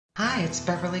Hi, it's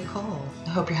Beverly Cole. I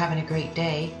hope you're having a great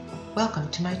day.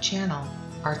 Welcome to my channel,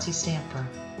 Artsystamper.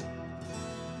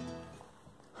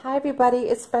 Hi everybody,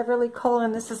 it's Beverly Cole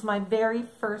and this is my very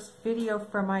first video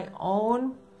for my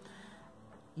own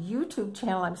YouTube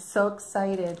channel. I'm so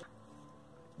excited.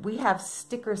 We have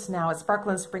stickers now at Sparkle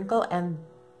and Sprinkle, and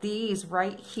these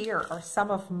right here are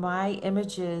some of my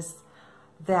images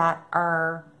that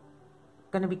are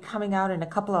going to be coming out in a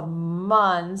couple of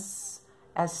months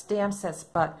as stamp sets,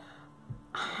 but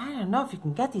I don't know if you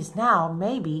can get these now.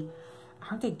 Maybe.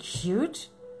 Aren't they cute?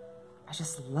 I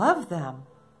just love them.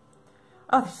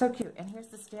 Oh, they're so cute. And here's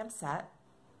the stamp set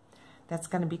that's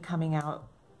going to be coming out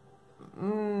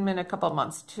in a couple of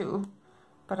months too,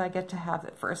 but I get to have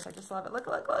it first. I just love it. Look,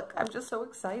 look, look. I'm just so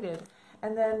excited.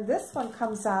 And then this one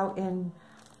comes out in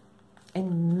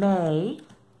May.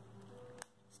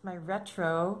 It's my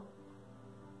retro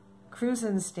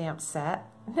cruising stamp set.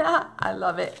 I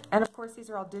love it. And of course these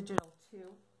are all digital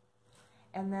too.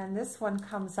 And then this one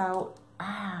comes out,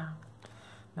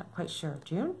 not quite sure,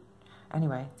 June?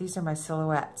 Anyway, these are my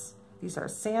silhouettes. These are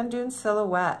sand dune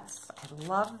silhouettes. I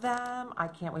love them. I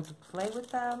can't wait to play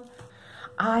with them.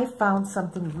 I found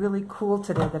something really cool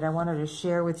today that I wanted to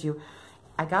share with you.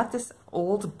 I got this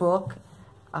old book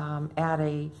at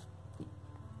a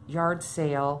yard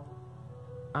sale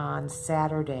on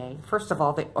Saturday. First of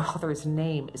all, the author's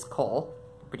name is Cole.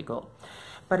 Pretty cool.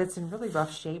 But it's in really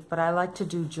rough shape, but I like to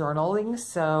do journaling,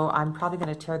 so I'm probably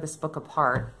going to tear this book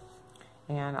apart,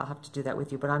 and I'll have to do that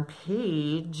with you. But on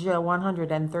page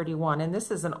 131, and this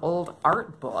is an old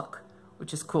art book,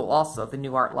 which is cool also, the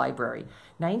New Art Library.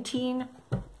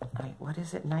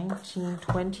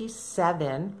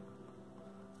 1927.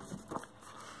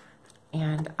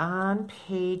 And on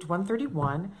page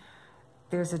 131,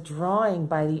 there's a drawing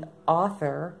by the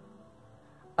author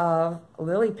of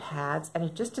lily pads, and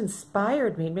it just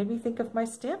inspired me. It made me think of my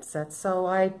stamp sets. So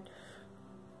I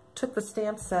took the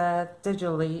stamp set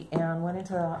digitally and went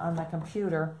into on my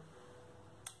computer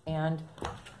and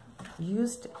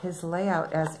used his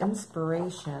layout as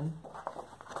inspiration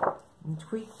and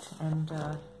tweaked and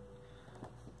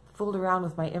fooled around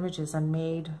with my images and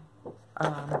made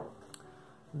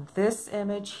this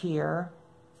image here.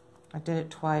 I did it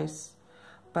twice,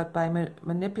 but by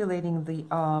manipulating the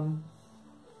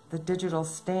digital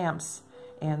stamps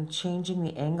and changing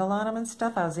the angle on them and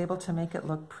stuff, I was able to make it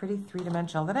look pretty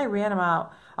three-dimensional. Then I ran them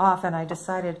off and I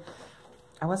decided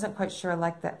I wasn't quite sure I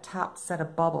liked that top set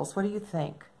of bubbles. What do you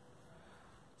think?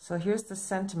 So here's the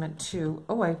sentiment too.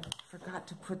 Oh, I forgot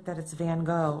to put that it's Van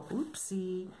Gogh.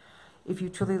 Oopsie. If you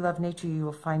truly love nature, you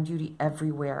will find beauty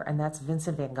everywhere. And that's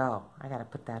Vincent Van Gogh. I got to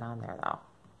put that on there though.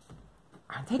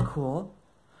 Aren't they cool?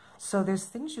 So there's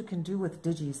things you can do with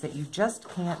digis that you just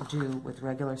can't do with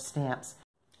regular stamps.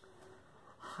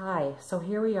 Hi, so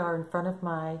here we are in front of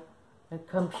my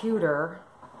computer,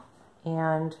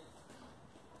 and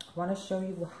I want to show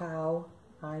you how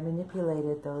I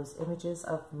manipulated those images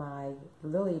of my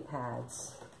lily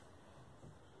pads,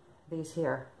 these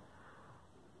here,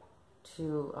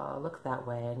 to look that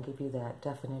way and give you that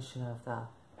definition of the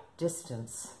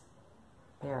distance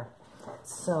there.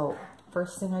 So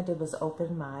first thing I did was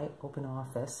open my Open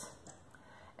Office,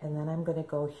 and then I'm going to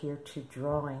go here to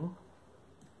drawing,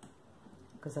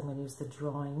 because I'm going to use the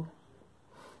drawing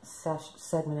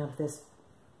segment of this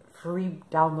free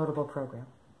downloadable program.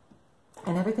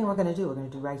 And everything we're going to do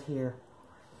right here.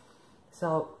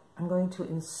 So I'm going to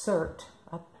insert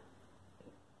up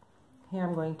here.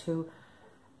 I'm going to,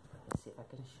 let's see if I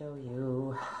can show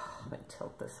you. Let me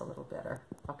tilt this a little better.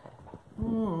 Okay.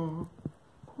 Okay.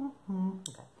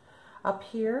 Up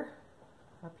here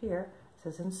it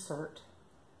says insert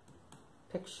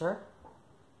picture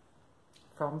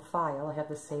from file. I have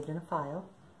this saved in a file.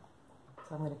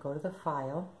 So I'm going to go to the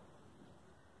file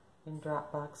in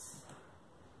Dropbox,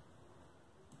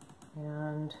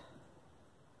 and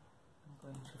I'm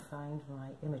going to find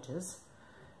my images.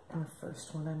 And the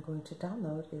first one I'm going to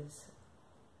download is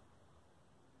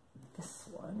this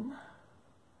one.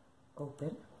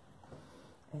 Open.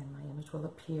 And my image will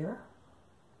appear.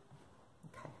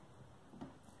 Okay.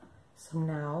 So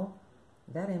now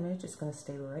that image is going to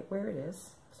stay right where it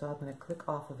is. So I'm going to click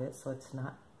off of it so it's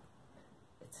not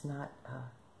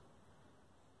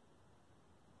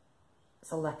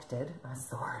selected. That's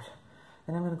the word.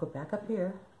 Then I'm going to go back up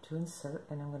here to insert,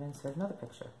 and I'm going to insert another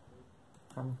picture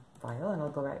from file, and I'll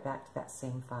go right back to that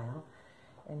same file.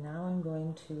 And now I'm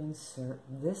going to insert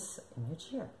this image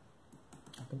here.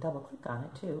 I can double click on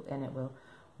it too, and it will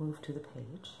move to the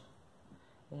page.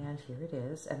 And here it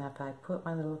is. And if I put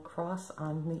my little cross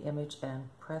on the image and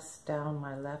press down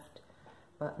my left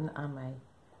button on my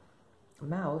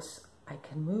mouse, I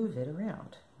can move it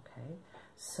around. Okay,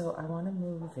 so I want to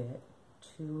move it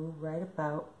to right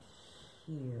about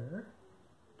here.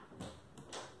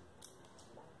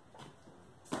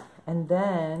 And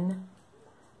then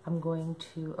I'm going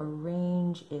to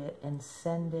arrange it and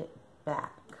send it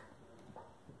back.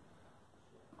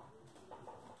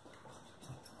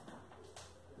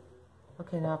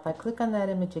 Okay, now if I click on that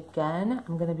image again,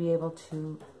 I'm going to be able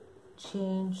to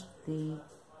change the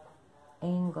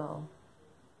angle.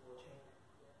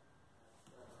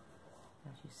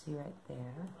 As you see right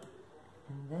there.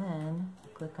 And then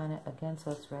click on it again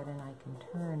so it's red and I can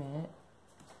turn it.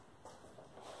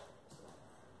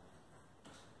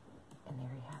 And there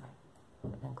you have it.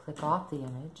 And then click off the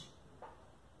image.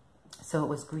 So it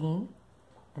was green,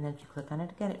 and then if you click on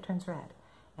it again, it turns red.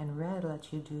 And red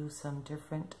lets you do some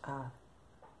different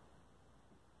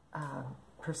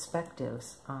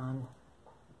perspectives on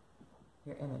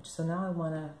your image. So now I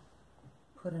want to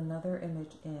put another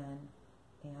image in,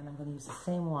 and I'm going to use the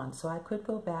same one. So I could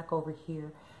go back over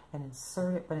here and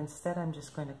insert it, but instead I'm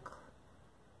just going to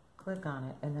click on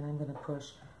it, and then I'm going to push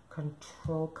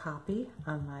Control Copy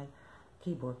on my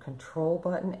keyboard, Control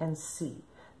button and C.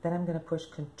 Then I'm going to push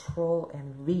Control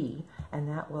and V, and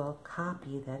that will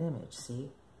copy that image.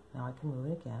 See? Now I can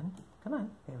move it again. Come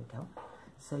on. There we go.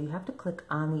 So you have to click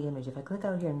on the image. If I click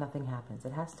out here, nothing happens.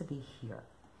 It has to be here.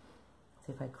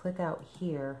 So if I click out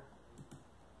here,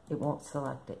 it won't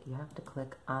select it. You have to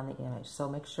click on the image. So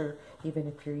make sure, even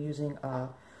if you're using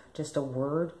just a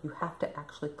word, you have to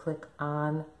actually click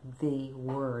on the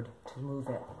word to move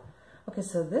it. Okay,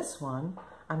 so this one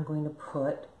I'm going to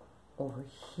put over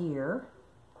here,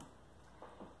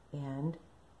 and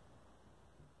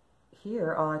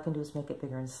here all I can do is make it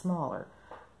bigger and smaller.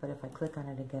 But if I click on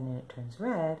it again and it turns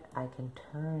red, I can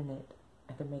turn it,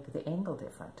 I can make the angle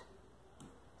different.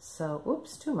 So,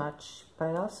 oops, too much, but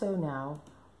I also now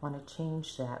want to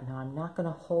change that. Now I'm not going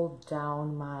to hold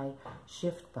down my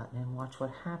shift button and watch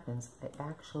what happens. It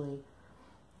actually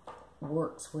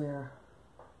works where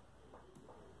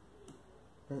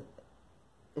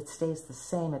it stays the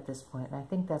same at this point, and I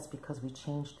think that's because we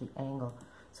changed the angle.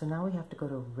 So now we have to go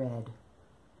to red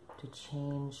to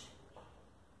change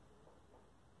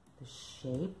the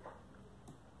shape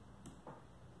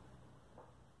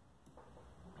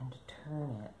and to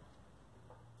turn it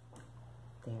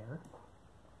there.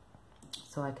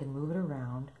 So I can move it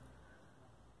around,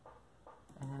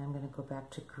 and then I'm going to go back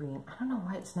to green. I don't know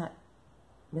why it's not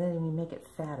letting me make it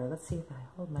fatter. Let's see if I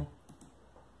hold my,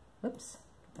 whoops,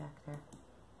 get back there.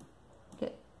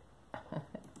 Get.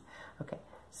 Okay,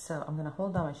 so I'm going to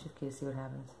hold down my shift key to see what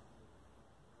happens.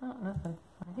 Oh, nothing.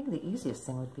 I think the easiest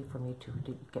thing would be for me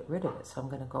to get rid of it. So I'm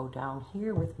going to go down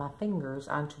here with my fingers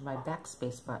onto my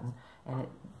backspace button, and it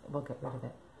will get rid of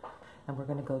it. And we're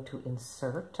going to go to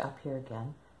Insert up here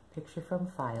again, Picture from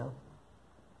File,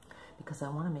 because I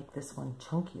want to make this one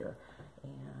chunkier.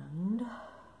 And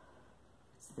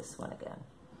it's this one again.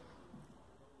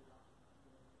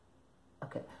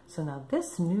 Okay, so now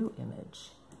this new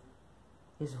image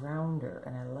is rounder,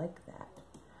 and I like that.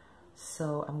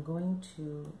 So I'm going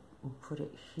to put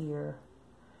it here,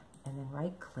 and then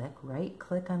right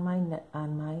click on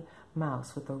my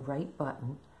mouse with the right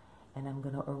button, and I'm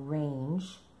going to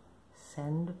arrange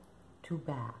send to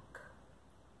back.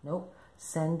 Nope,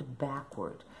 send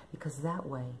backward, because that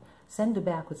way send to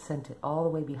back would send it all the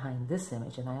way behind this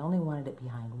image, and I only wanted it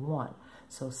behind one.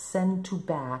 So send to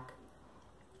back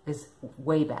is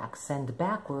way back. Send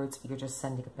backwards, you're just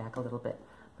sending it back a little bit.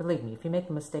 Believe me, if you make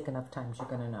a mistake enough times, you're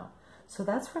going to know. So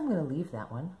that's where I'm going to leave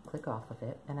that one, click off of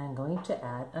it, and I'm going to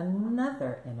add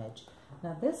another image.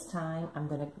 Now this time, I'm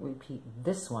going to repeat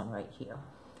this one right here.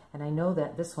 And I know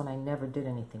that this one I never did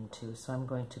anything to, so I'm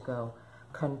going to go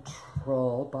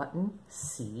Control button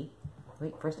C.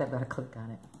 Wait, first I've got to click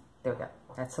on it. There we go.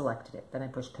 That selected it. Then I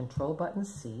push Control button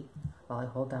C while I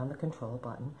hold down the Control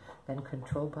button. Then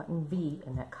Control button V,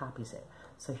 and that copies it.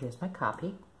 So here's my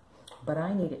copy, but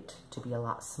I need it to be a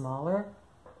lot smaller.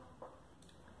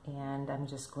 And I'm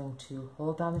just going to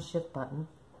hold down the Shift button,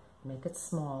 make it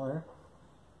smaller,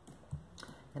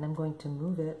 and I'm going to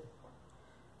move it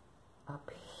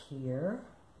up here,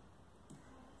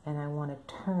 and I want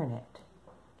to turn it.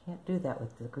 Can't do that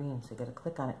with the green, so you got to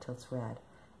click on it till it's red,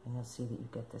 and you'll see that you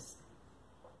get this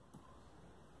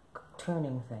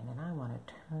turning thing, and I want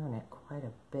to turn it quite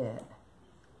a bit.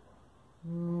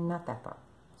 Not that far.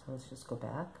 So let's just go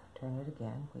back, turn it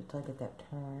again, wait till I get that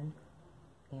turn,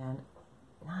 and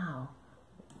now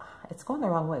it's going the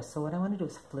wrong way. So what I want to do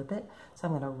is flip it. So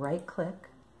I'm going to right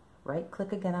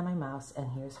click again on my mouse, and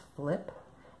here's flip,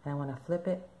 and I want to flip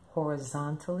it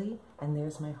horizontally, and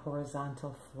there's my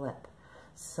horizontal flip.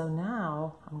 So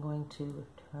now I'm going to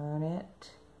turn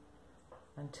it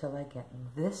until I get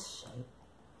this shape.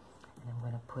 And I'm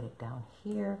going to put it down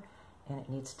here, and it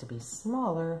needs to be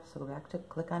smaller. So go back to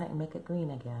click on it and make it green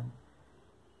again.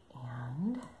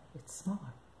 And it's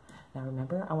smaller. Now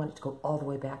remember, I want it to go all the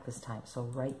way back this time. So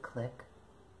right click,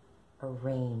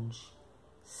 arrange,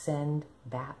 send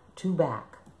back to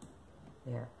back.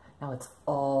 There. Now it's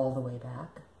all the way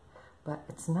back, but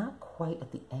it's not quite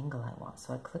at the angle I want.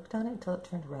 So I clicked on it until it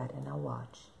turned red, and now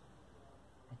watch.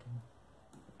 I can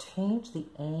change the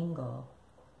angle,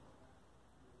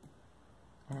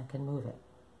 and I can move it.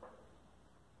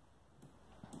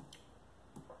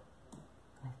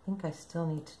 I think I still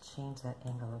need to change that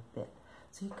angle a bit.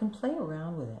 So you can play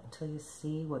around with it until you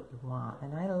see what you want.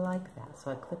 And I like that.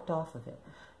 So I clicked off of it.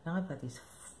 Now I've got these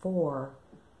 4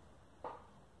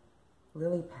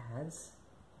 lily pads.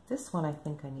 This one I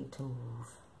think I need to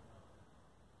move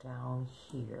down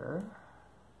here.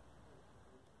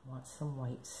 I want some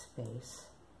white space.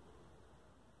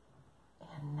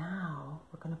 And now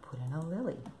we're going to put in a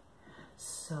lily.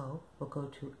 So we'll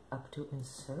go to up to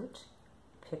insert,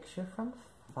 picture from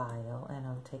file, and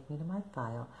it'll take me to my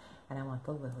file, and I want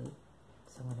the lily.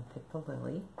 So I'm going to pick the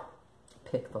lily.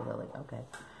 Pick the lily, okay.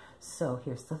 So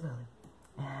here's the lily.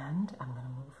 And I'm going to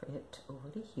move it over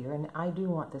to here, and I do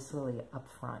want this lily up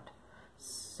front.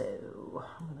 So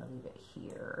I'm going to leave it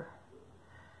here.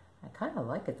 I kind of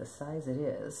like it the size it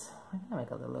is. I'm going to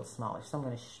make it a little smaller. So I'm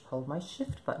going to hold my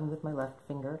shift button with my left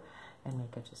finger and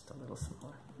make it just a little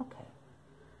smaller. Okay.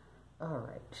 All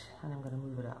right. And I'm going to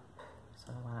move it up.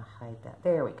 So I want to hide that.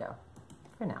 There we go.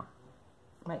 For now.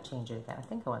 I might change it again. I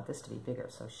think I want this to be bigger.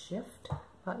 So shift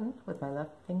button with my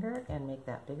left finger and make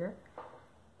that bigger.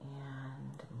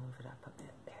 And move it up a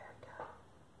bit. There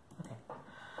we go. Okay.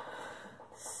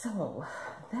 So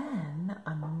then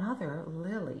another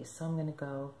lily. So I'm going to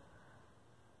go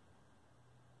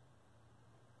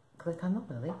click on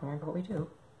the lily. Remember what we do.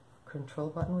 Control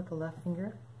button with the left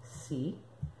finger. C.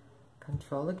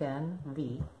 Control again.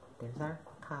 V. There's our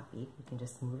copy. We can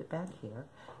just move it back here.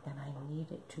 And I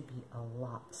need it to be a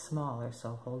lot smaller.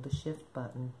 So hold the shift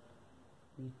button.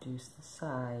 Reduce the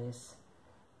size.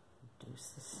 Reduce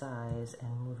the size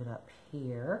and move it up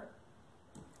here.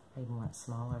 I even want it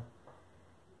smaller.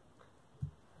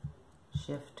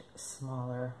 Shift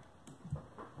smaller.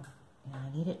 And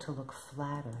I need it to look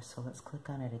flatter, so let's click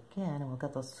on it again, and we'll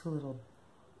get those 2 little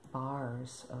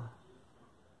bars.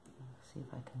 See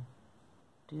if I can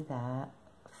do that.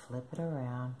 Flip it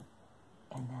around,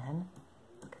 and then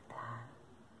look at that.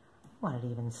 I want it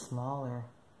even smaller.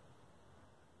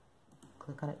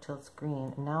 Click on it till it's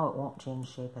green, and now it won't change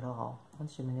shape at all.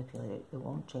 Once you manipulate it, it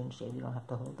won't change shape. You don't have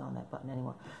to hold down that button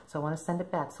anymore. So I want to send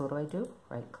it back. So what do?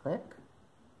 Right click,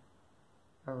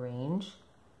 arrange,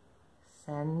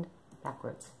 send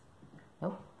backwards.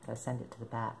 Nope, gotta send it to the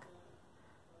back.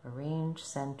 Arrange,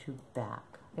 send to back.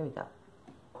 There we go.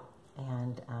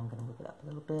 And I'm gonna move it up a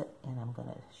little bit, and I'm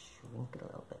gonna shrink it a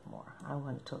little bit more. I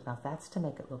want it to, now that's to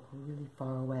make it look really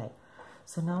far away.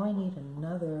 So now I need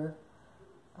another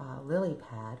lily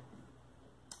pad.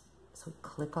 So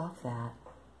click off that,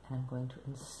 and I'm going to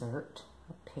insert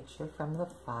a picture from the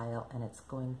file, and it's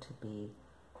going to be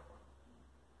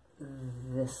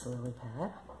this lily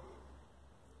pad.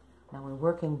 Now we're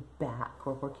working back.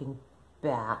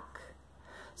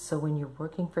 So when you're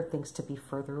working for things to be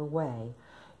further away,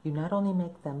 you not only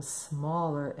make them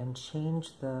smaller and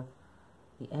change the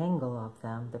angle of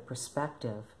them, the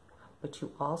perspective, but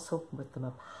you also put them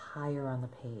up higher on the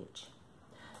page.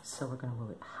 So we're going to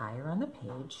move it higher on the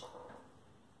page.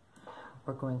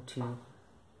 We're going to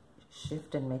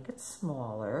shift and make it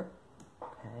smaller.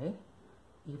 Okay,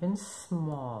 even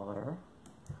smaller.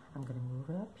 I'm going to move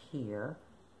it up here.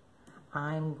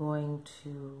 I'm going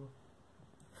to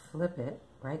flip it,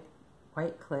 right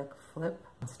click, flip,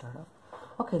 and start up.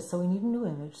 Okay, so we need a new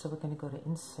image, so we're going to go to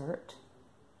Insert,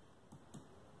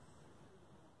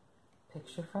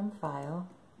 Picture from File,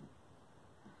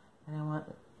 and I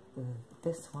want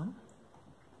this one.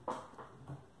 Okay,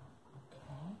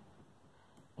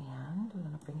 and we're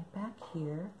going to bring it back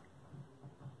here,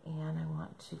 and I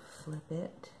want to flip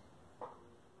it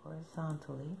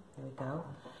horizontally. There we go.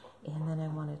 And then I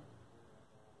want to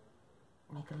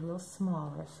make it a little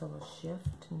smaller, so we'll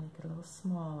shift and make it a little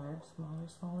smaller,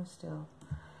 smaller still.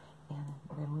 And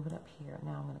we're going to move it up here.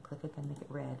 Now I'm going to click again, make it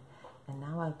red. And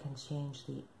now I can change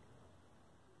the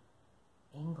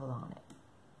angle on it.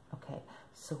 Okay,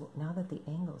 so now that the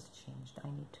angle's changed, I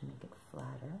need to make it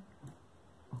flatter.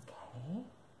 Okay,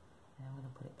 and I'm going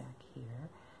to put it back here,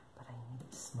 but I need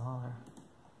it smaller.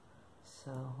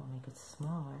 So we'll make it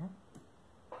smaller,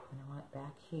 and I want it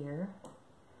back here.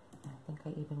 I think I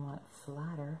even want it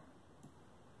flatter.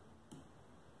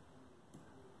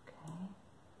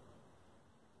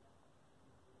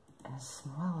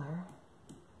 smaller,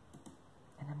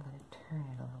 and I'm going to turn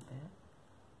it a little bit.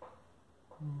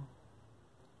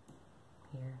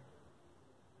 Here.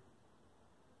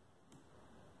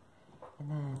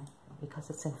 And then, because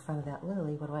it's in front of that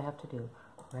lily, what do I have to do?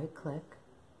 Right click,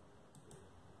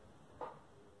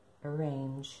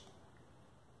 arrange,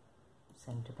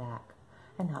 send to back.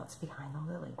 And now it's behind the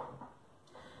lily.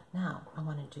 Now, I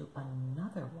want to do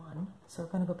another one. So we're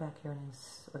going to go back here and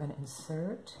we're going to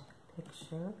insert,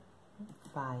 picture,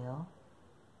 file,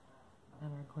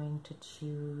 and we're going to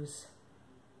choose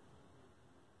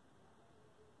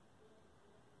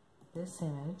this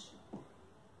image,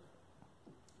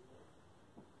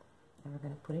 and we're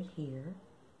going to put it here.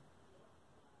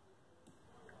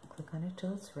 Click on it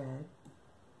till it's red.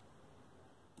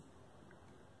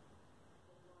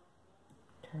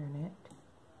 Turn it.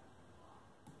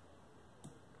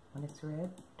 When it's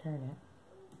red, turn it.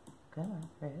 Come on,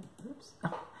 red. Oops.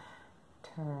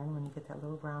 Turn when you get that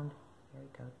little round. There we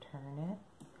go. Turn it.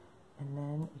 And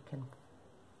then you can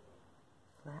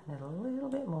flatten it a little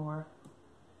bit more.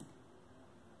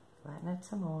 Flatten it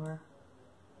some more.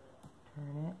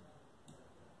 Turn it.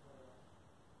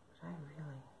 But I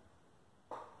really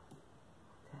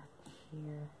put that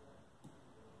here.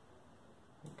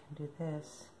 You can do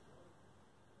this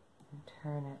and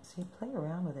turn it. So you play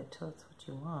around with it till it's what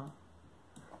you want.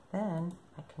 Then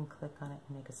I can click on it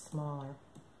and make it smaller.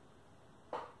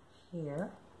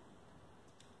 Here.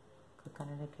 Click on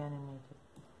it again and make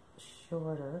it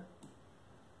shorter.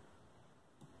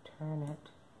 Turn it.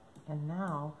 And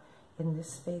now, in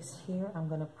this space here, I'm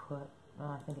going to put,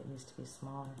 oh, I think it needs to be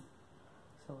smaller.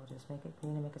 So we'll just make it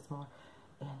green and make it smaller.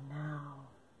 And now,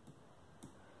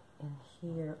 in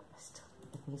here,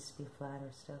 it needs to be flatter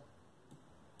still.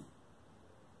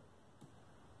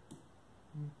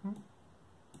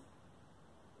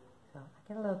 So I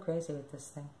get a little crazy with this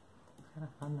thing. It's kind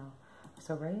of fun though.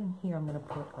 So right in here, I'm going to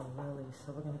put a lily.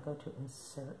 So we're going to go to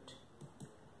Insert,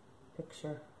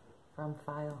 Picture, from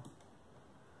File,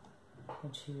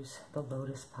 and choose the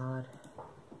Lotus Pod.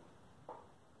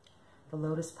 The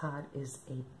Lotus Pod is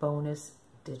a bonus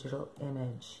digital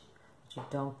image that you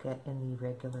don't get in the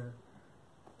regular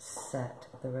set,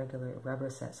 the regular rubber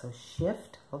set. So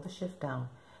shift, hold the shift down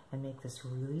and make this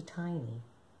really tiny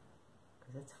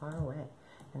because it's far away.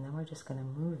 And then we're just going to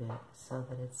move it so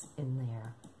that it's in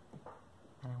there.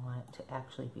 And I want it to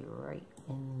actually be right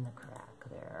in the crack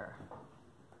there.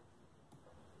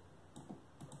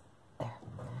 There.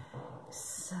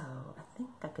 So I think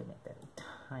I could make that a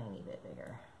tiny bit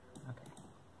bigger. Okay.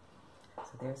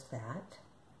 So there's that.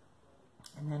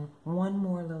 And then one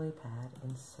more lily pad.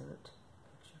 Insert,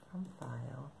 Picture from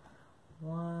File.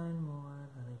 One more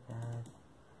lily pad.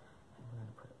 And we're going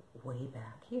to put it way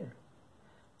back here.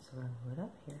 So we're going to move it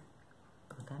up here.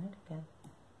 Click on it again.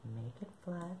 Make it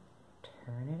flat.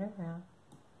 Turn it around.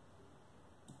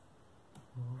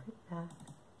 Move it back.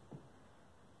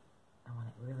 I want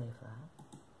it really flat.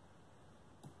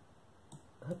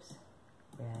 Oops.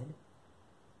 Red.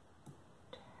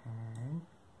 Turn.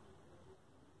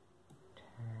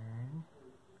 Turn.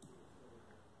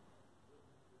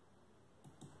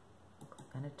 Click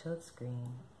on it till it's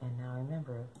green. And now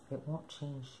remember, it won't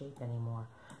change shape anymore.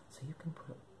 So you can put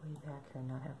it way back here and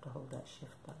not have to hold that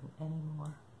shift button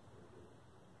anymore.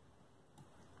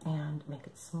 And make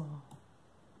it small.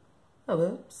 Oh,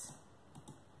 oops.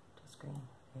 Just green.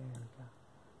 There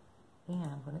we go.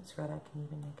 And when it's red, I can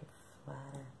even make it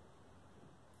flatter.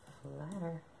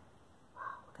 Flatter.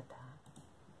 Wow, look at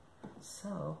that.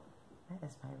 So, that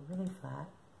is my really flat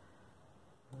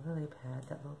lily pad.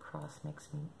 That little cross makes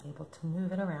me able to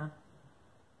move it around.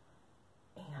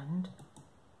 And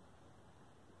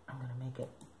I'm going to make it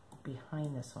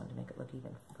behind this one to make it look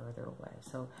even further away.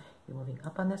 So you're moving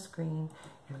up on the screen,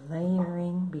 you're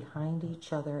layering behind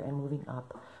each other and moving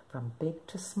up from big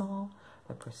to small.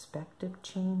 The perspective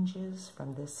changes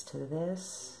from this to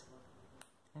this.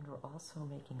 And we're also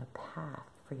making a path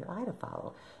for your eye to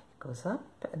follow. It goes up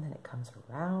and then it comes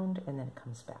around and then it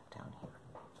comes back down here.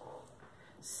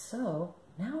 So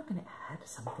now we're going to add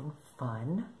something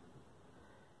fun.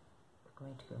 We're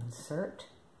going to go Insert,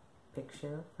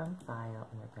 Picture from File,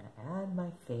 and we're going to add my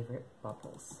favorite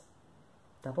bubbles.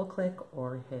 Double click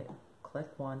or click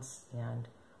once and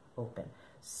open.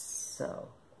 So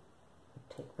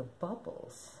take the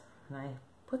bubbles and I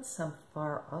put some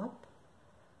far up.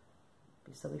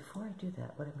 So before I do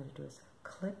that, what I'm going to do is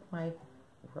click my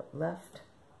left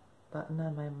button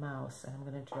on my mouse and I'm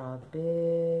going to draw a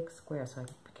big square. So I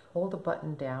hold the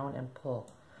button down and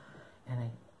pull,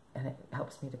 and it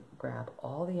helps me to grab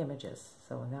all the images.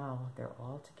 So now they're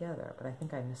all together, but I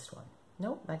think I missed one.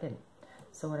 Nope, I didn't.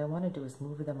 So what I want to do is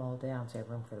move them all down so I have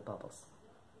room for the bubbles.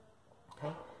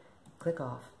 Okay, click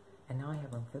off, and now I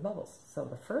have room for the bubbles. So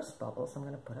the first bubbles I'm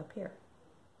going to put up here.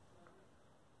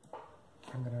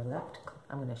 I'm going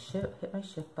to hit my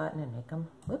shift button and make them,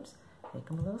 make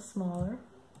them a little smaller.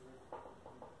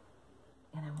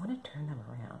 And I want to turn them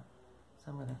around.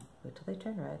 So I'm going to wait till they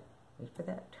turn red, wait for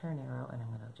that turn arrow, and I'm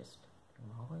going to just bring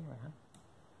them all the way around.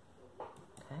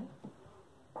 Okay.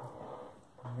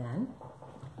 And then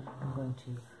I'm going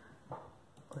to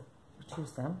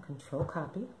choose them, Control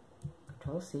Copy,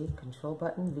 Control C, Control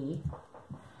Button V,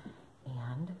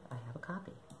 and I have a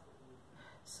copy.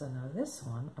 So now this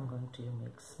one I'm going to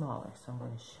make smaller. So I'm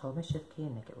going to hold my Shift key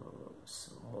and make it really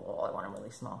small. I want them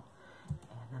really small.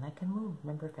 And then I can move.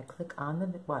 Remember, if I click on the,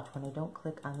 watch, when I don't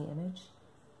click on the image,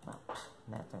 well,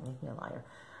 that don't make me a liar.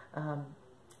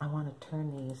 I want to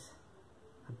turn these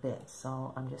a bit.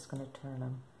 So I'm just going to turn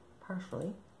them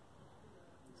partially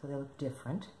so they look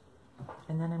different.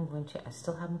 And then I'm going to, I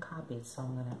still have them copied, so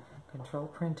I'm going to Control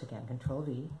Print again, Control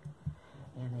V.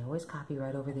 And they always copy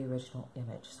right over the original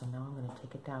image. So now I'm going to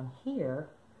take it down here.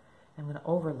 I'm going to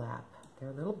overlap. They're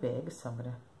a little big, so I'm going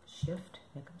to Shift,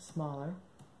 make them smaller.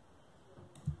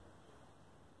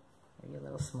 Maybe a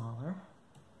little smaller.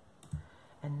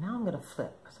 And now I'm going to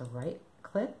flip. So right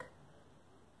click,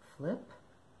 flip,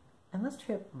 and let's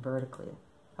try it vertically.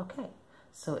 Okay,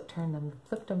 so it turned them,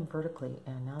 flipped them vertically,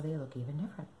 and now they look even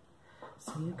different.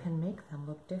 So you can make them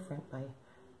look different by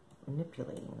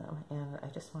manipulating them, and I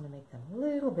just want to make them a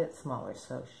little bit smaller.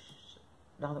 So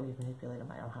now that we've manipulated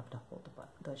them, I don't have to hold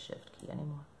the Shift key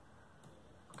anymore.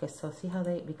 Okay, so see how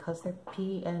they, because they're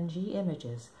PNG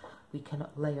images, we can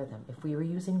layer them. If we were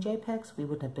using JPEGs, we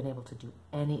wouldn't have been able to do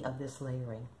any of this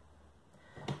layering.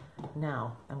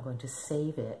 Now, I'm going to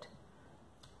save it.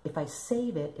 If I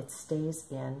save it, it stays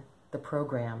in the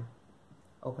program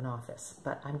OpenOffice,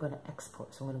 but I'm going to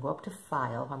export. So I'm going to go up to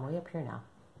File. I'm way up here now.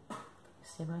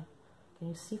 Can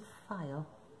you see File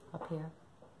up here?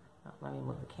 Oh, let me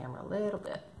move the camera a little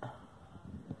bit.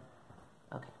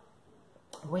 Okay.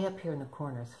 Way up here in the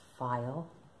corner is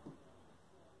File.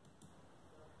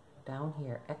 Down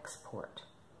here, Export.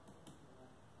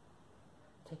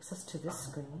 Takes us to this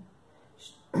screen.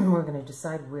 We're going to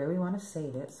decide where we want to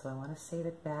save it. So I want to save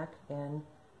it back in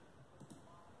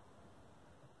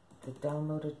the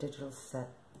downloaded digital set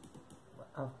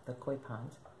of the Koi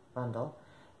Ponds bundle.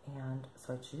 And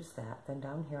so I choose that. Then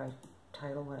down here I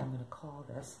title what I'm going to call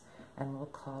this, and we'll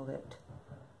call it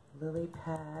Lily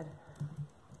Pad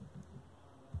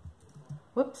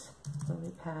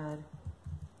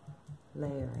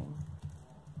Layering.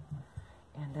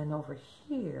 And then over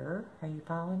here, are you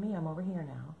following me? I'm over here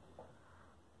now.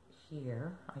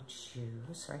 Here, I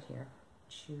choose, right here,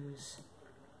 choose,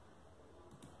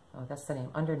 oh, that's the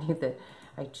name. Underneath it,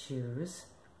 I choose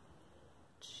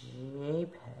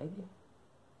JPEG,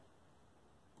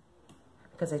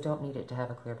 because I don't need it to have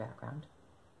a clear background.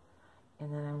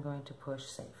 And then I'm going to push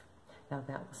Save. Now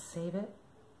that will save it.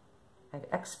 I've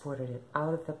exported it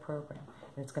out of the program.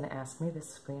 And it's going to ask me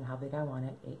this screen how big I want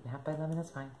it. 8.5 by 11 is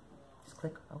fine. Just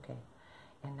click OK.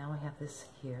 And now I have this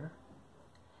here.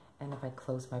 And if I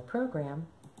close my program,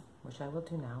 which I will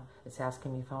do now, it's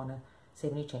asking me if I want to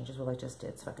save any changes. Well, I just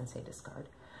did, so I can say discard.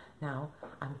 Now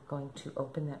I'm going to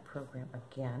open that program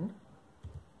again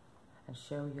and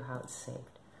show you how it's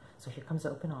saved. So here comes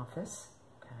OpenOffice.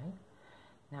 Okay.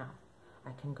 Now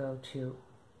I can go to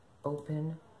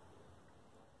Open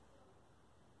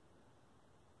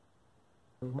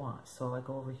we want. So I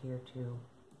go over here to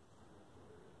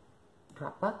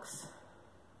Dropbox,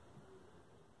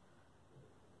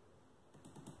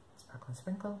 Sparkle and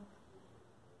Sprinkle,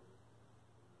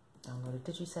 downloaded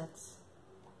Digisets,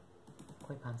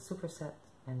 Koi Pond Superset,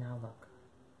 and now look,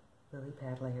 Lily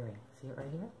Pad Layering. See it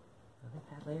right here? Lily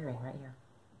Pad Layering right here.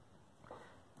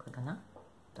 Click on that,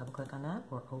 double click on that,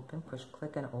 or open, push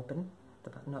click and open the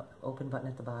button, no, open button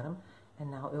at the bottom, and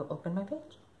now it will open my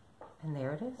page. And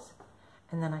there it is.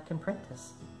 And then I can print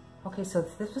this. Okay, so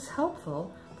if this was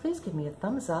helpful, please give me a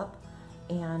thumbs up,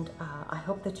 and I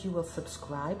hope that you will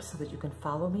subscribe so that you can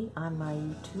follow me on my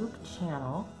YouTube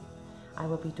channel. I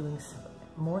will be doing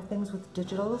more things with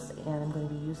digitals, and I'm going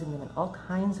to be using them in all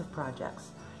kinds of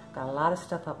projects. Got a lot of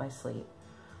stuff up my sleeve.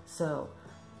 So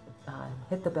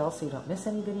hit the bell so you don't miss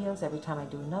any videos. Every time I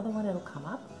do another one, it'll come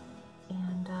up.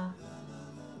 And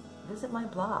visit my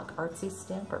blog,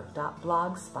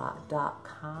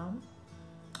 artsystamper.blogspot.com.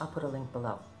 I'll put a link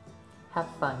below. Have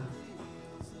fun.